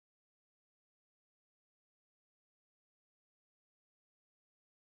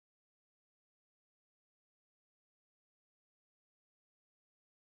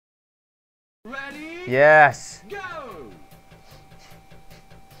Ready? Yes. Go.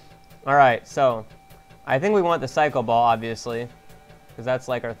 All right, so I think we want the Psycho Ball, obviously, because that's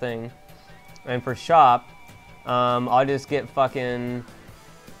like our thing. And for shop, I'll just get fucking,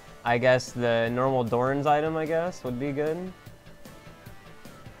 I guess the normal Doran's item, I guess, would be good.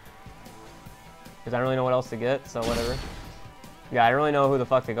 Because I don't really know what else to get, so whatever. Yeah, I don't really know who the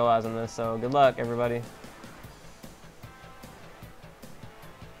fuck to go as in this, so good luck, everybody.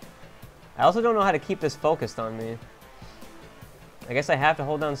 I also don't know how to keep this focused on me. I guess I have to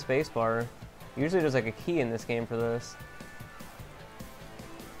hold down spacebar. Usually there's like a key in this game for this.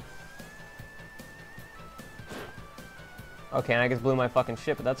 Okay, and I just blew my fucking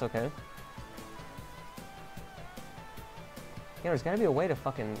shit, but that's okay. Yeah, there's gotta be a way to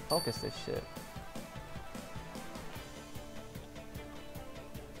fucking focus this shit.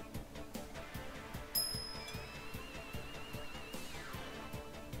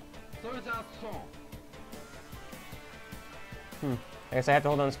 I guess I have to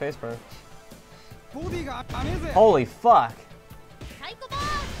hold on spacebar. Holy fuck!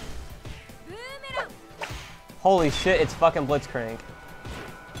 Holy shit, it's fucking Blitzcrank.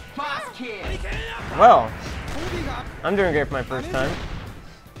 Well, I'm doing great for my first time.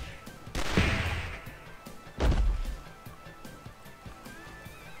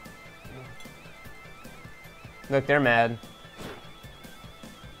 Look, they're mad.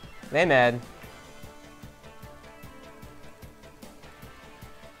 They mad.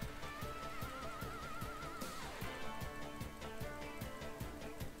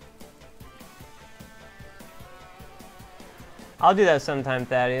 I'll do that sometime,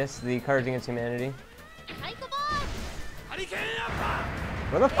 Thaddeus. The Cards Against Humanity.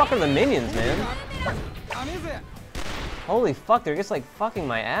 Where the fuck are the minions, man? Holy fuck, they're just like fucking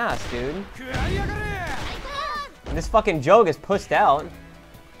my ass, dude. And this fucking Joe gets pushed out.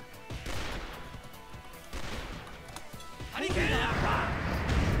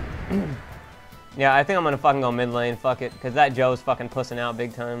 Yeah, I think I'm gonna fucking go mid lane, fuck it. Cause that Joe's fucking pussing out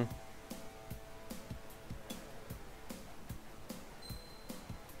big time.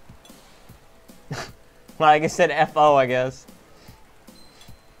 Like I said, FO, I guess.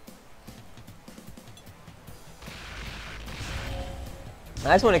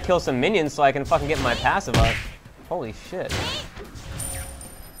 I just want to kill some minions so I can fucking get my passive up. Holy shit.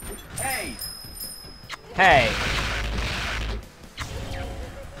 Hey. Hey.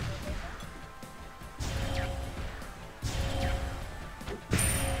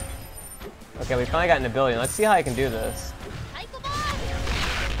 Okay, we finally got an ability. Let's see how I can do this.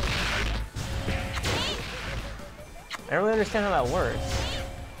 I don't really understand how that works.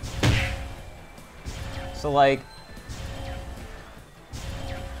 So like,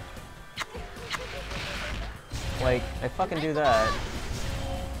 I fucking do that.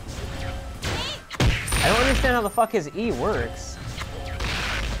 I don't understand how the fuck his E works.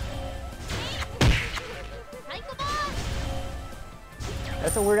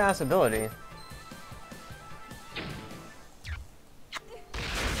 That's a weird ass ability.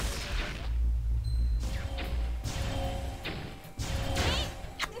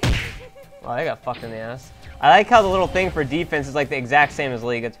 Oh, they got fucked in the ass. I like how the little thing for defense is like the exact same as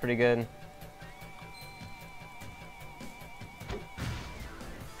League. It's pretty good.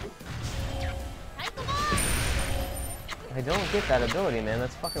 I don't get that ability, man.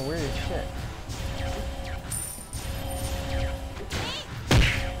 That's fucking weird as shit.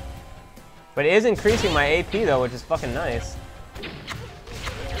 But it is increasing my AP though, which is fucking nice.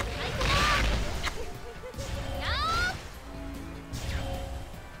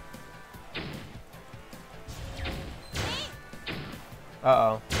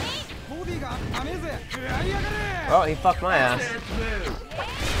 Uh-oh. Oh, he fucked my ass.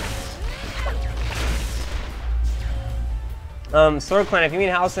 Sword Clan, if you mean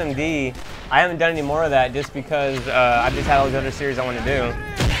House MD, I haven't done any more of that just because I've just had all these other series I want to do.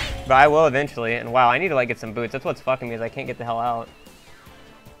 But I will eventually, and wow, I need to like get some boots. That's what's fucking me is I can't get the hell out.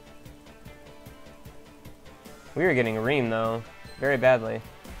 We were getting reamed though, very badly.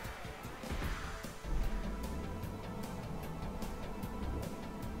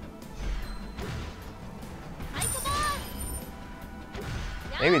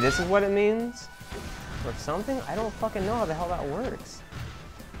 Maybe this is what it means? Or something? I don't fucking know how the hell that works.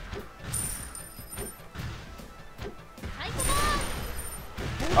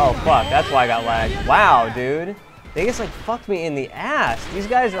 Oh fuck, that's why I got lagged. Wow, dude. They just like fucked me in the ass. These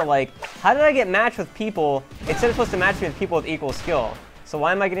guys are like, how did I get matched with people? It said it's supposed to match me with people with equal skill. So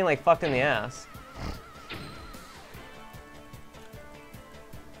why am I getting like fucked in the ass?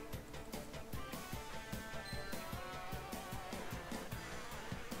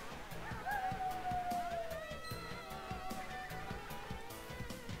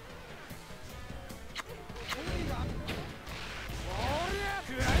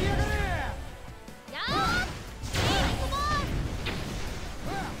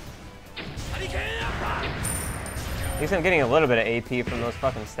 At least I'm getting a little bit of AP from those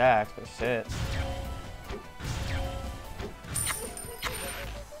fucking stacks, but shit.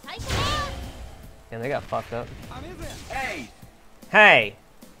 And they got fucked up. Hey! Hey!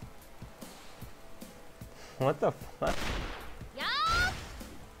 What the fuck?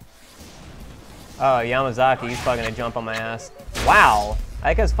 Oh, Yamazaki, he's fucking a jump on my ass. Wow!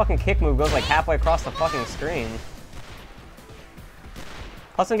 I think his fucking kick move goes like halfway across the fucking screen.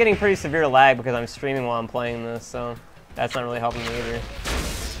 Plus I'm getting pretty severe lag because I'm streaming while I'm playing this, so that's not really helping me either.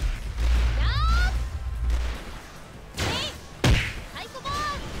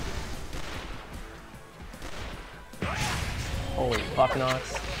 Holy fuck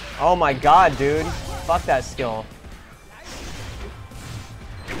nuts. Oh my god, dude. Fuck that skill.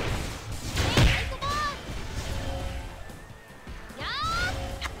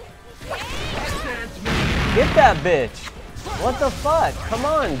 Get that bitch! What the fuck? Come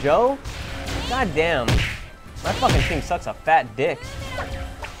on, Joe! God damn. My fucking team sucks a fat dick.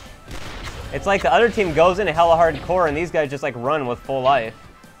 It's like the other team goes into hella hardcore and these guys just like run with full life.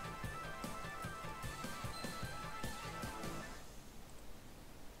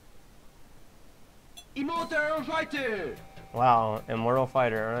 Immortal Fighter! Wow, Immortal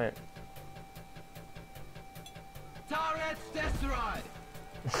Fighter, alright. Turrets destroyed!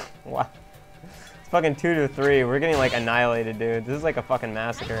 What? It's fucking 2-3. We're getting like annihilated, dude. This is like a fucking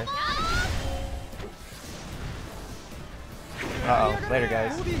massacre. Uh-oh. Later,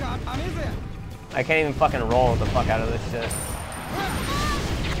 guys. I can't even fucking roll the fuck out of this shit.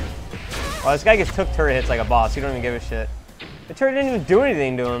 Oh, this guy just took turret hits like a boss. He don't even give a shit. The turret didn't even do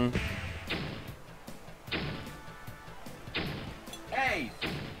anything to him. Hey!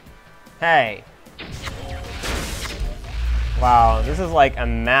 Hey. Wow, this is like a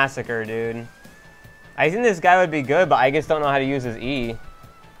massacre, dude. I think this guy would be good, but I just don't know how to use his E.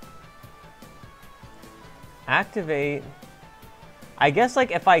 Activate. I guess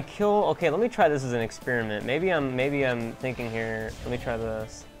like if I kill, okay, let me try this as an experiment. Maybe I'm thinking here. Let me try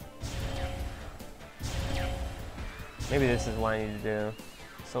this. Maybe this is what I need to do.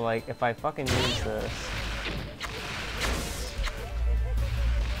 So like if I fucking use this.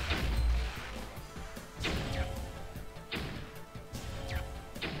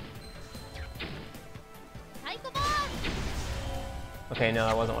 Okay, no,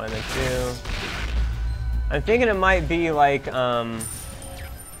 that wasn't what I meant to do. I'm thinking it might be like,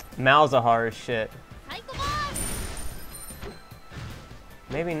 Malzahar's shit.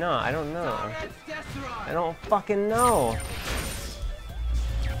 Maybe not, I don't know. I don't fucking know.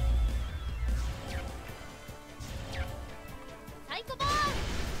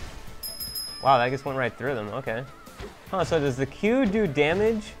 Wow, that just went right through them, okay. Huh, so does the Q do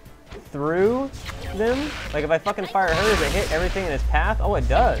damage through them? Like if I fucking fire her, does it hit everything in its path? Oh, it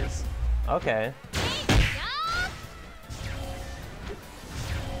does. Okay.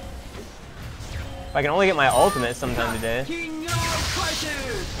 If I can only get my ultimate sometime today.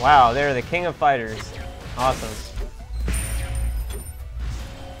 Wow, they're the king of fighters. Awesome.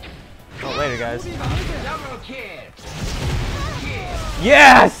 Oh, later, guys.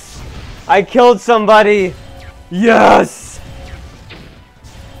 Yes! I killed somebody! Yes!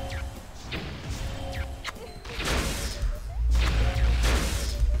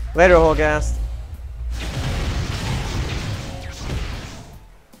 Later, Holgast.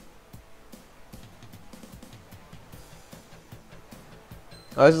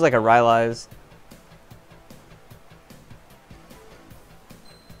 Oh, this is like a Rylai's.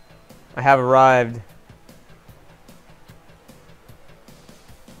 I have arrived.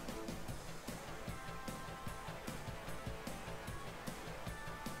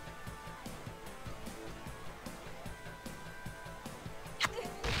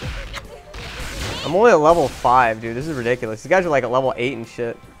 I'm only at level 5, dude. This is ridiculous. These guys are like at level 8 and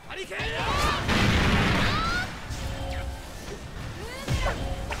shit.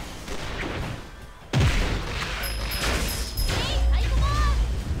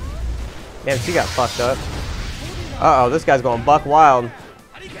 Damn, she got fucked up. Uh-oh, this guy's going buck wild.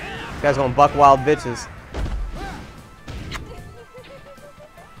 This guy's going buck wild bitches.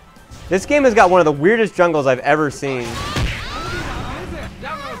 This game has got one of the weirdest jungles I've ever seen.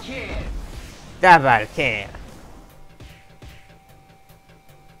 Double kill.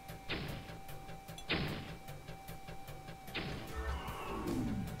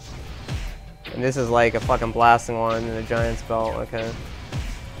 And this is like a fucking blasting one and a giant's belt, okay.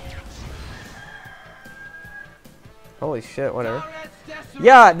 Holy shit, whatever.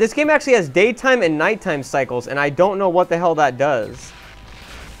 Yeah, this game actually has daytime and nighttime cycles, and I don't know what the hell that does.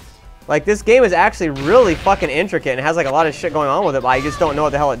 Like, this game is actually really fucking intricate and has like a lot of shit going on with it, but I just don't know what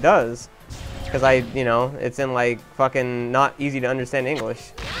the hell it does. Because you know, it's in like fucking not easy to understand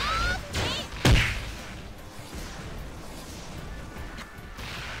English.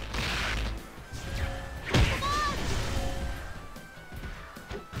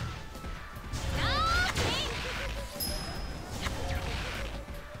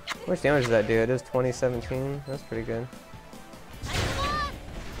 How much damage does that do? It does 2017. That's pretty good.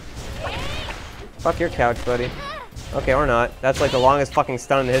 Fuck your couch, buddy. Okay, or not. That's like the longest fucking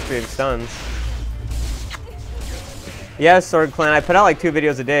stun in the history of stuns. Yes, Sword Clan. I put out like 2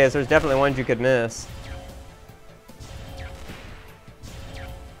 videos a day, so there's definitely ones you could miss.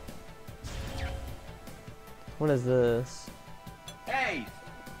 What is this? Hey!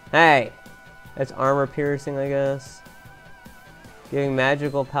 Hey! That's armor piercing, I guess. Giving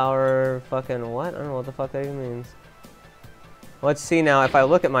magical power, fucking what? I don't know what the fuck that even means. Let's see now, if I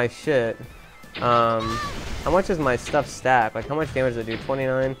look at my shit, how much is my stuff stack? Like, how much damage does it do?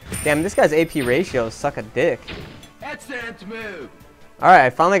 29? Damn, this guy's AP ratios suck a dick. Excellent move! Alright, I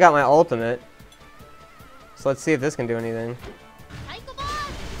finally got my ultimate. So let's see if this can do anything.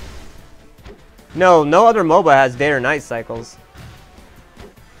 No, no other MOBA has day or night cycles.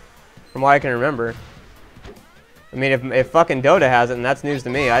 From what I can remember. I mean, if fucking Dota has it, and that's news to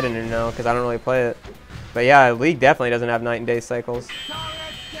me, I didn't even know, because I don't really play it. But yeah, League definitely doesn't have night and day cycles.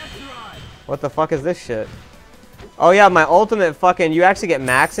 What the fuck is this shit? Oh yeah, my ultimate fucking, you actually get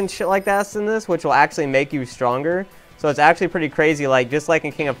max and shit like that in this, which will actually make you stronger. So it's actually pretty crazy, like, just like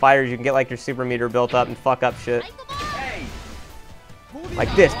in King of Fighters, you can get like your super meter built up and fuck up shit.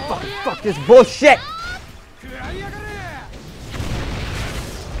 Like this, fuck this bullshit!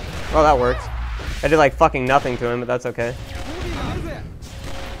 Oh, that works. I did like fucking nothing to him, but that's okay.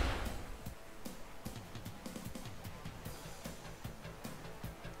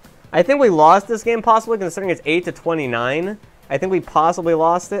 I think we lost this game possibly, considering it's 8-29. I think we possibly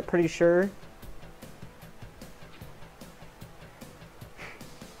lost it, pretty sure.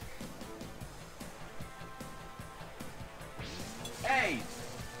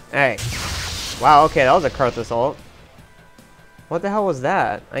 Hey. Wow, okay, that was a Karthus ult. What the hell was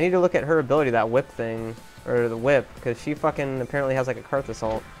that? I need to look at her ability, that whip thing. Or the whip, because she fucking apparently has like a Karthus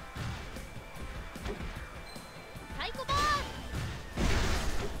ult.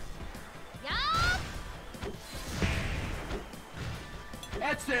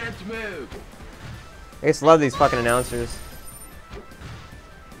 Excellent move! I just love these fucking announcers.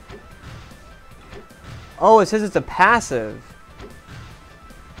 Oh, it says it's a passive.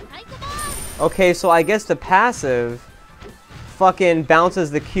 Okay, so I guess the passive fucking bounces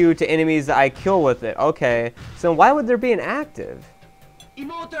the Q to enemies that I kill with it. Okay, so why would there be an active?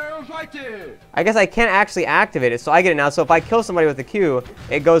 I guess I can't actually activate it, so I get it now. So if I kill somebody with the Q,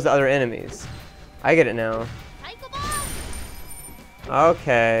 it goes to other enemies. I get it now.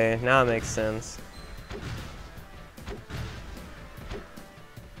 Okay, now it makes sense.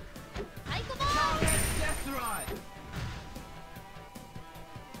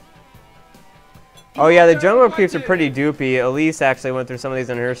 Oh yeah, the jungle creeps are pretty doopy. Elise actually went through some of these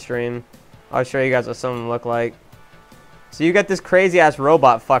on her stream. I'll show you guys what some of them look like. So you got this crazy ass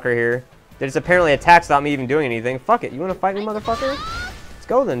robot fucker here that just apparently attacks without me even doing anything. Fuck it, you wanna fight me, motherfucker? Let's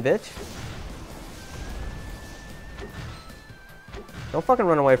go then, bitch. Don't fucking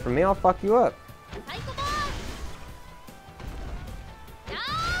run away from me, I'll fuck you up.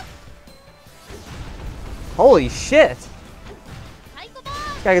 Holy shit! This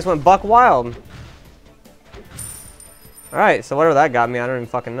guy just went buck wild. Alright, so whatever that got me, I don't even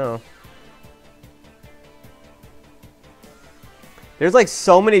fucking know. There's like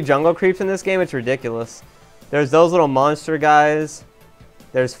so many jungle creeps in this game, it's ridiculous. There's those little monster guys.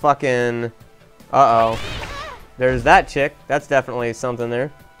 There's fucking... Uh-oh. There's that chick. That's definitely something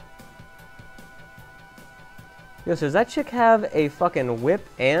there. Yo, so does that chick have a fucking whip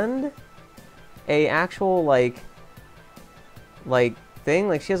and a actual, like thing?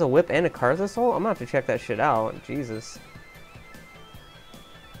 Like, she has a whip and a Karthus ult? I'm gonna have to check that shit out. Jesus.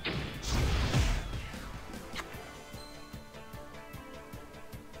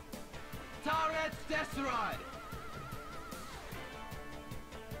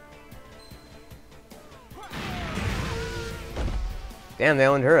 Damn, they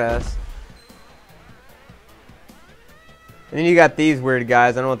owned her ass. And then you got these weird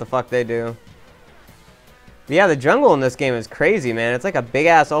guys. I don't know what the fuck they do. But yeah, the jungle in this game is crazy, man. It's like a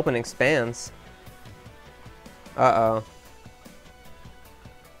big-ass open expanse. Uh-oh.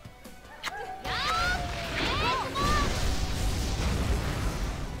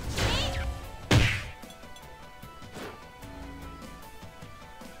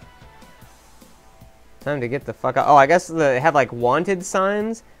 Time to get the fuck out. Oh, I guess they have like wanted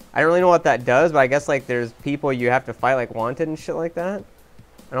signs. I don't really know what that does, but I guess like there's people you have to fight like wanted and shit like that.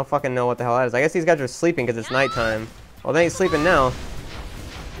 I don't fucking know what the hell that is. I guess these guys are sleeping because it's nighttime. Well, they ain't sleeping now.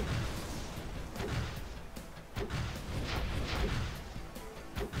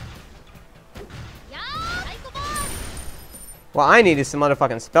 What I need is some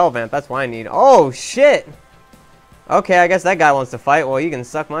motherfucking spell vamp. That's what I need. Oh, shit! Okay, I guess that guy wants to fight. Well, you can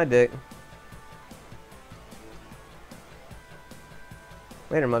suck my dick.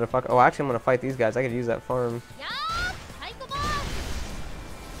 Later, motherfucker. Oh, actually, I'm gonna fight these guys. I could use that farm.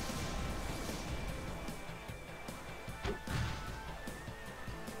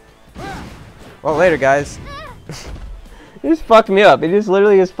 Well, later, guys. He just fucked me up. He just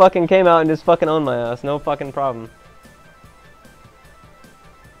literally just fucking came out and just fucking owned my ass. No fucking problem.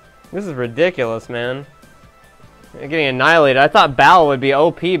 This is ridiculous, man. I'm getting annihilated. I thought Bao would be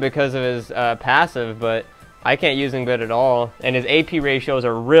OP because of his passive, but I can't use him good at all. And his AP ratios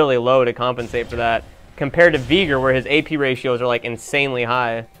are really low to compensate for that. Compared to Vigor, where his AP ratios are like insanely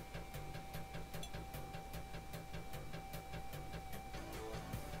high.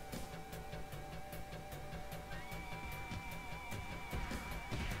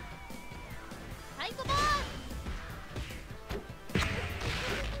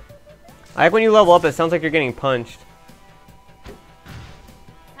 I like when you level up, it sounds like you're getting punched.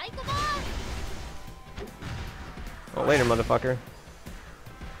 Oh, later, motherfucker.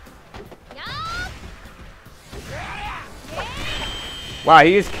 Wow,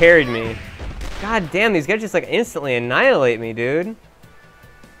 he just carried me. God damn, these guys just like instantly annihilate me, dude.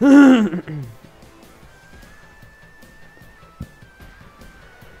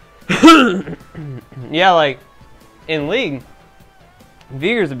 Yeah, like, in League,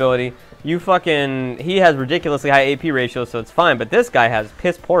 Vigor's ability, he has ridiculously high AP ratios, so it's fine, but this guy has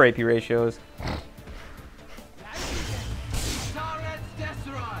piss poor AP ratios.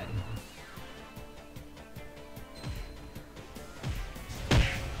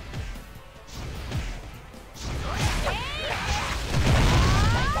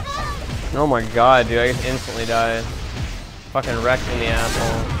 Oh my god, dude, I just instantly died. Fucking wrecked in the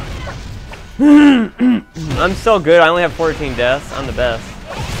asshole. I'm so good, I only have 14 deaths. I'm the best.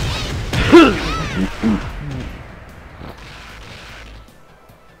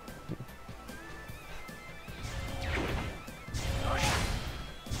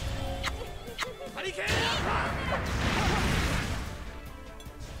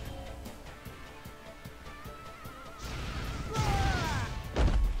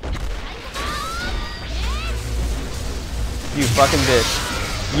 You fucking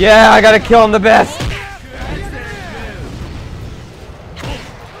bitch. Yeah, I gotta kill him the best.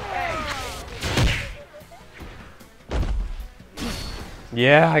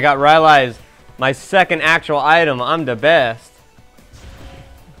 Yeah, I got Rylai's. My second actual item. I'm the best.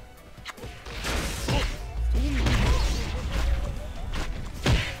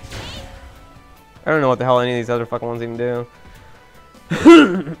 I don't know what the hell any of these other fucking ones even do.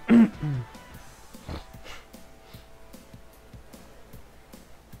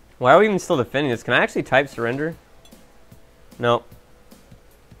 Why are we even still defending this? Can I actually type surrender? Nope.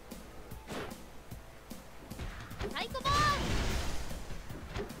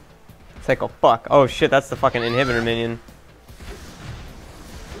 Psycho, fuck. Oh shit, that's the fucking inhibitor minion.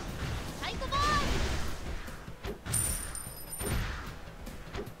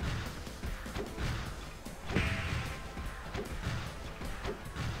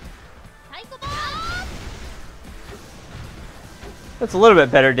 That's a little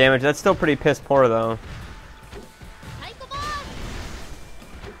bit better damage. That's still pretty piss poor though.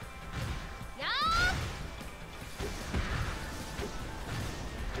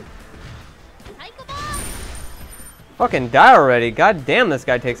 Fucking die already. God damn, this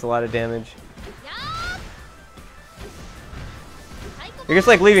guy takes a lot of damage. You're just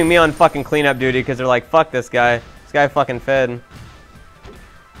like leaving me on fucking cleanup duty because they're like, fuck this guy. This guy fucking fed.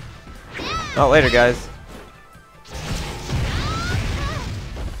 Oh, later, guys.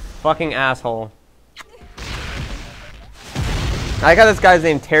 Fucking asshole. I got this guy's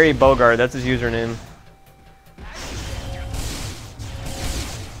name Terry Bogard. That's his username.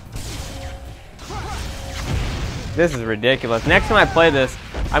 This is ridiculous. Next time I play this,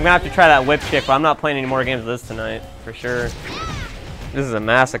 I'm gonna have to try that whip kick, but I'm not playing any more games of this tonight, for sure. This is a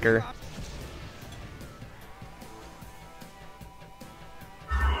massacre.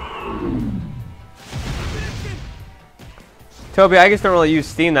 Toby, I just don't really use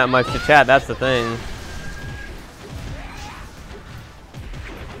Steam that much to chat, that's the thing.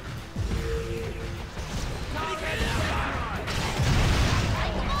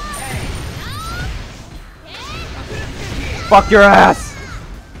 Fuck your ass!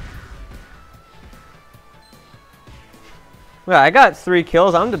 Yeah, I got 3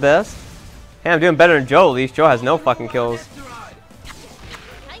 kills. I'm the best. Hey, I'm doing better than Joe. At least Joe has no fucking kills.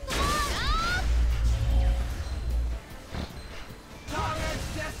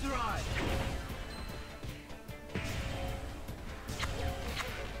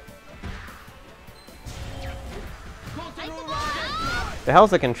 The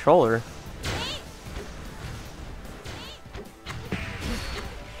hell's the controller?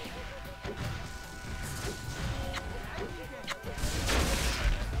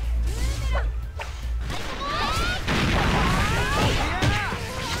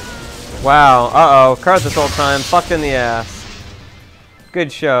 Wow, uh-oh, Kurt this whole time, fucked in the ass.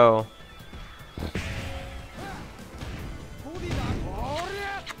 Good show.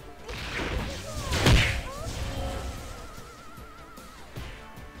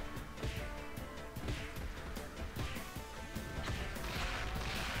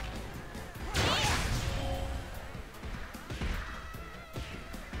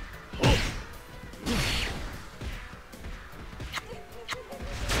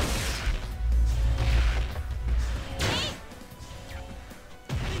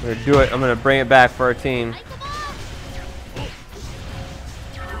 I'm gonna do it. I'm gonna bring it back for our team.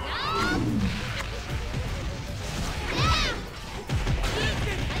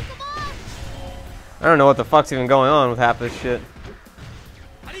 I don't know what the fuck's even going on with half this shit.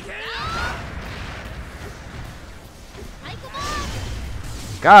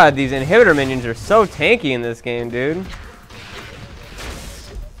 God, these inhibitor minions are so tanky in this game, dude.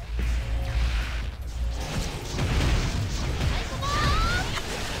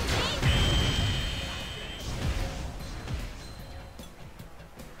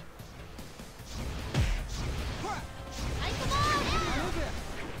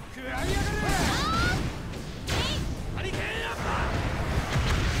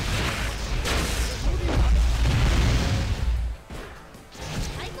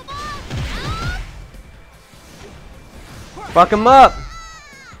 Fuck him up!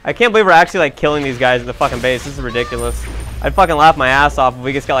 I can't believe we're actually like killing these guys in the fucking base. This is ridiculous. I'd fucking laugh my ass off if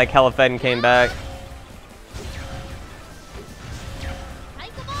we just got like hella fed and came back.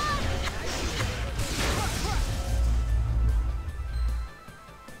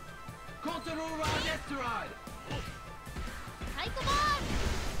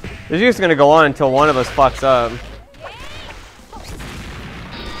 This is just gonna go on until one of us fucks up.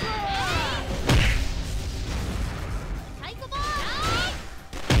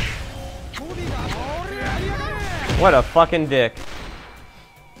 What a fucking dick.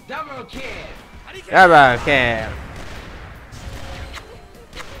 Double kill. Double kill.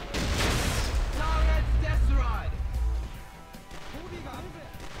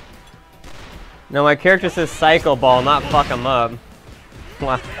 No, my character says cycle ball, not fuck him up.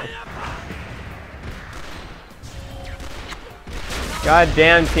 Wow. God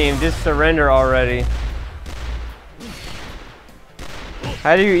damn team, just surrender already.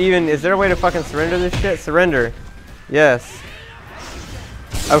 How do you even, is there a way to fucking surrender this shit? Surrender. Yes.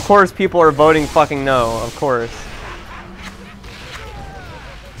 Of course people are voting fucking no, of course.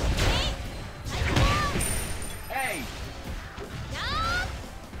 Hey.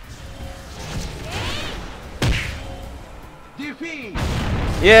 Defeat.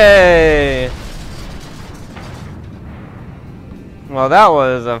 Yay! Well, that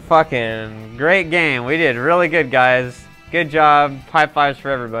was a fucking great game. We did really good, guys. Good job. High fives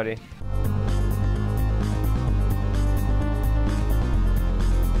for everybody.